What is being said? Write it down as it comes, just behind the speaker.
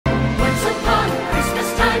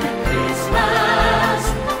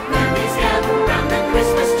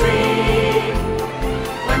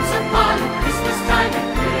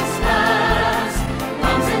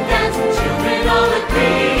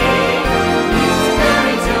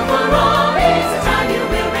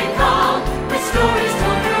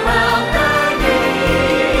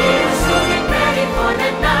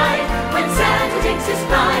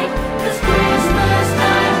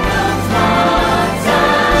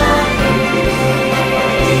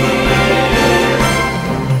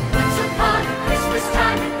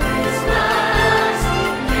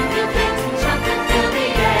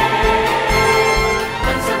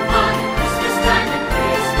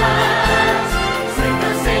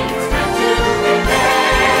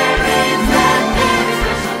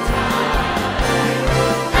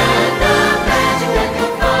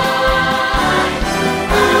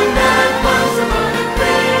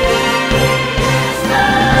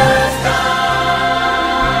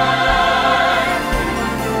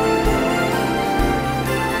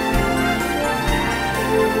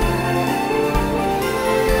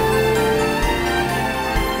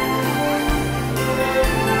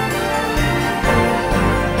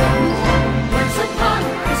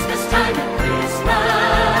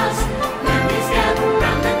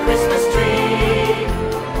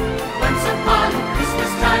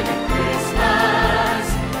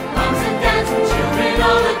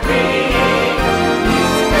free.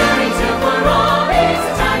 It's a fairy tale for all. It's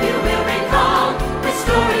a time you will recall, with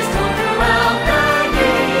stories told throughout the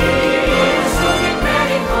years. So get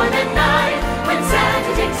ready for the night when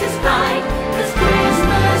Santa takes his flight, 'cause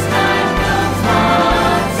Christmas time comes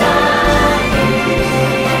once a year.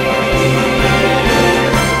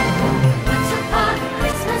 Once upon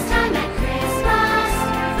Christmas time at Christmas,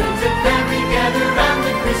 friends and family gather round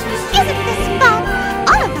the Christmas tree. Isn't this fun?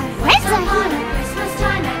 All of our friends are On here. Christmas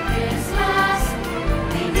time at Christmas,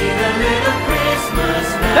 we need a little Christmas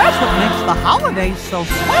now. That's what makes the holidays so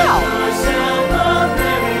swell. Yourself a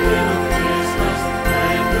merry little Christmas,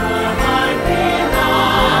 and your heart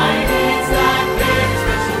behind. It's that very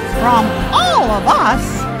special time, From all of us,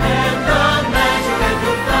 and the magic that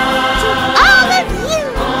you'll find All of you.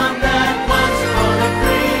 on that once upon a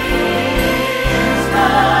Christmas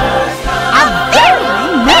time. a very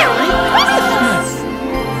Merry Christmas.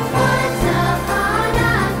 Once upon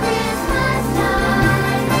a Christmas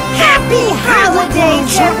time. Happy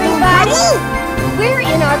holidays, everybody. We're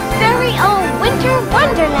in our very own winter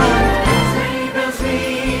wonderland. Sleigh bells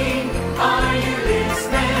ring, are you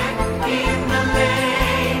listening? In the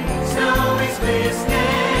lane, snow is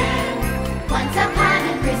glistening. Once upon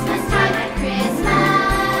a Christmas time at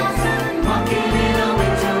Christmas, walking in a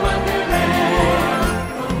winter wonderland.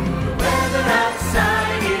 Oh, the weather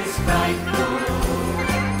outside is frightful,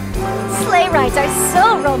 Sleigh rides are so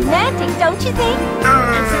romantic, don't you think?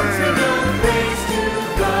 and since we know the place to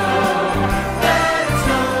go, let it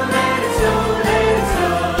snow, let it snow, let it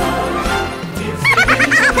snow. It's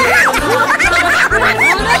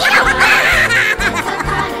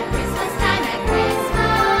the Christmas time at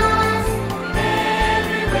Christmas.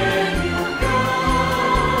 Everywhere you go,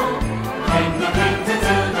 hang the paint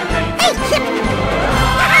until the paint Hey, Chip.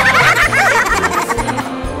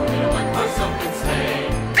 one horse open sleigh.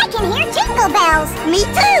 I can hear jingle bells. Me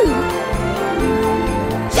too.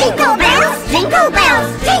 Jingle bells,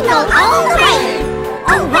 jingle all the way.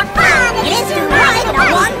 Oh, what fun it is to ride in a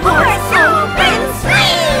one-horse open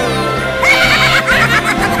sleigh.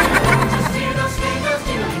 Just hear those sleigh bells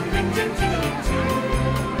jingling, ring, ting, tingling too.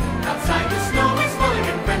 Outside the snow is falling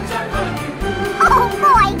and friends are calling you Pooh. Oh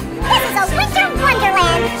boy, this is a winter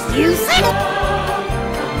wonderland. You said it.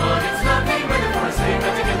 Come on, it's lovely weather for a sleigh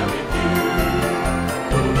ride together with you.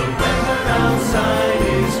 Oh, the weather outside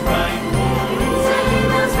is frightful. Sleigh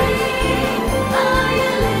bells ring, are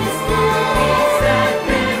you listening? It's that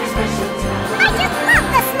very special time, I just love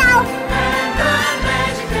the snow. and the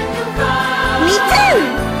magic that you'll find Me too.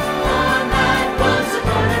 on that once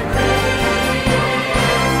upon a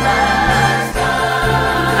Christmas time.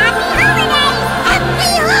 Happy holidays. Happy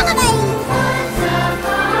holidays. Once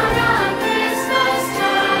upon a Christmas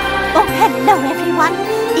time. Oh, hello, everyone.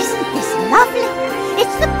 Isn't this lovely?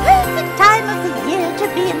 It's the perfect time of the year to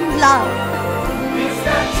be in love. It's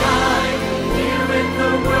that time, here when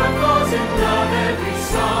the world falls in love, every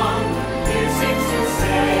song here seems to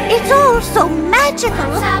say. It's all so magical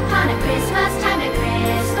Once upon a Christmas time at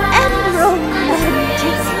Christmas, and romantic.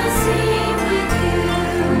 Christmas Eve with you.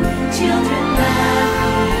 Children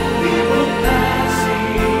laughing, people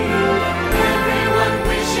passing, everyone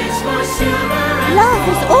wishes for silver and Love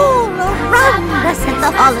is all around us at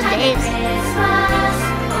the holidays. Christmas,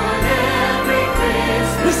 on every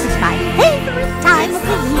Christmas. This is my favorite time of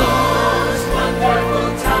the year. Most wonderful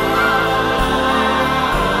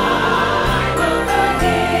time of the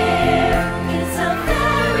year. It's a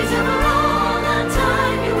fairy tale for all the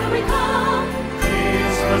time you will recall.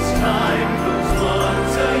 Christmas time comes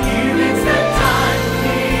once a year. It's that time of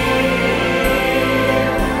year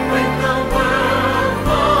when the world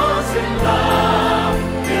falls in love.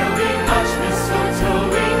 There'll be much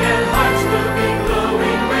mistletoeing and hearts will be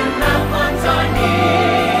glowing when loved ones are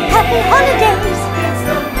near. Happy holidays. It's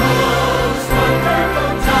the most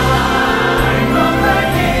wonderful time of the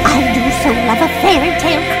year. I do so love a fairy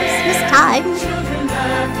tale Christmas time. Children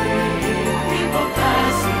laughing, people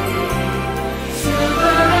passing,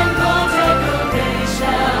 silver and gold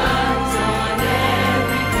decorations on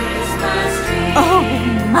every Christmas tree. Oh,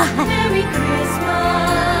 my. Merry Christmas,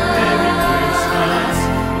 Merry Christmas.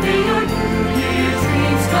 May your New Year's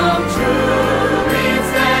dreams come true. It's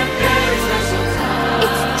that very special time.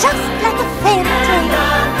 It's just like a fairy And tale. the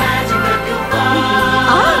magic that you'll find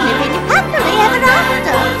All living happily ever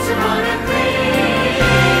after. once upon a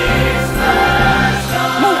Christmas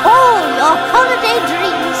time. May all your holiday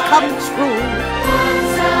dreams come true.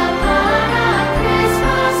 Once upon a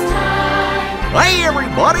Christmas time. Hey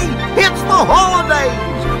everybody, it's the holidays!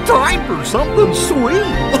 Time for something sweet!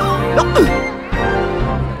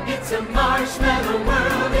 It's a marshmallow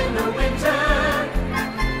world in the winter.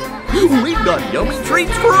 We've got yummy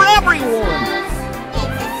treats for everyone.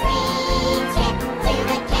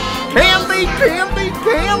 Candy, candy,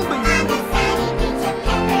 candy.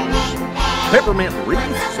 Peppermint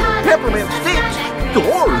wreaths, peppermint sticks.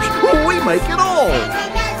 Gosh, we make it all.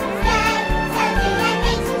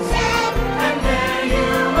 And there you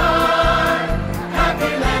are,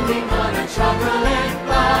 happy landing on a chocolate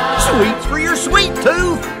bar. Sweets for your sweet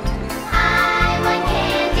tooth. I want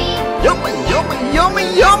candy. Yummy, yummy, yummy,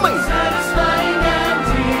 yummy. Satisfying and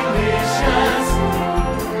delicious.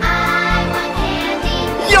 I want candy.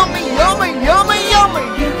 Yummy, yummy, yummy, yummy.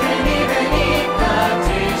 You can even eat the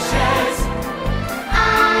dishes.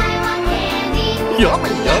 I want candy.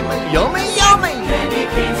 Yummy, yummy, yummy, yummy. Candy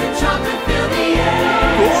canes and chocolate fill the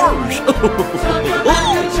air. Gosh. Tell your back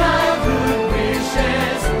your childhood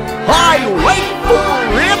wishes. I wait for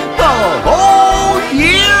it the whole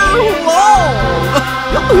year long.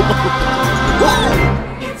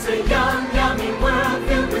 It's a yum, yummy world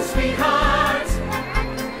filled with sweethearts.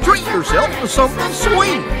 Treat yourself to something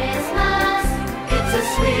sweet. Christmas. It's a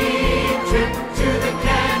sweet trip to the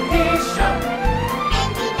candy shop.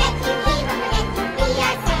 And we bet you keep on forgetting we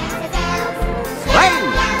are Santa's elves. Hey,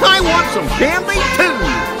 I want some candy too.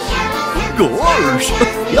 Gosh,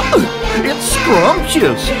 it's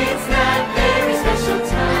scrumptious. It's that very special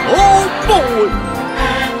time. Oh boy.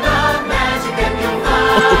 And the magic that you'll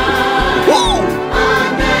find. Oh. On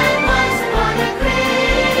that once upon a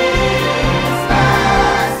Christmas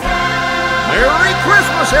time. Merry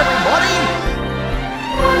Christmas, everybody.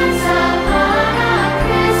 Once upon a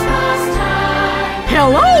Christmas time.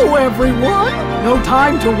 Hello, everyone. No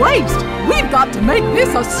time to waste. We've got to make this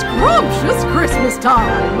a scrumptious Christmas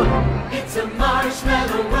time. It's a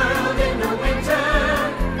marshmallow world in the winter.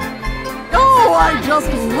 Oh, I just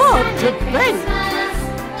love to bake. It's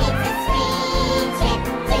a sweet trip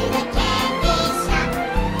to the candy shop.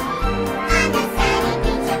 On the sunny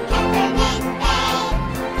beach of Peppermint Bay.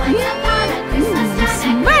 Once upon a Christmas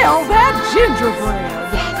time. Smell that gingerbread.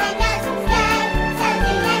 Santa knows it's fun,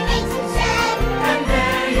 something that makes you shine. And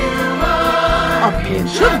there you are. A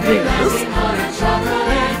pinch of this On a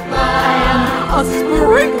chocolate bar. and a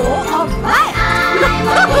sprinkle of that.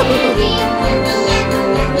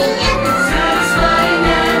 Satisfying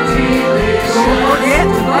and delicious. Don't forget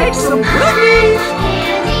to make some cookies.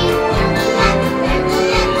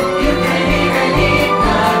 You can even eat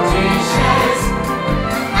the dishes.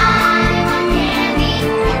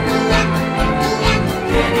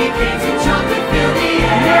 Candy canes and chocolate fill the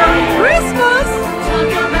air. Merry Christmas. Tell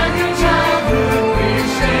your back your childhood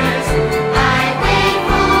wishes. I wait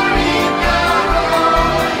for it the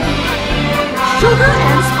whole year. Sugar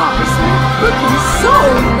and spice make cookies so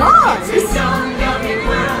nice. It's a yum, yummy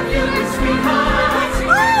world filled with sweethearts.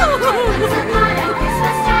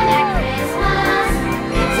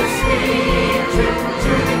 It's a sweet trip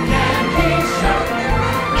to the candy shop.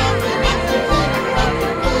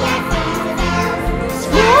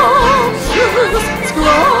 Scrumptious,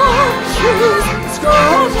 scrumptious,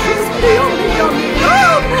 scrumptious, yummy, yummy,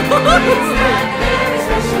 yum. It's that very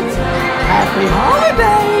special time. Happy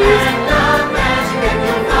holidays. And the magic that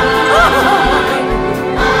you'll find.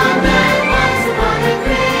 On that once upon a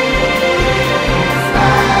Christmas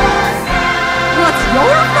time. What's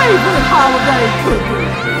your favorite holiday cookie?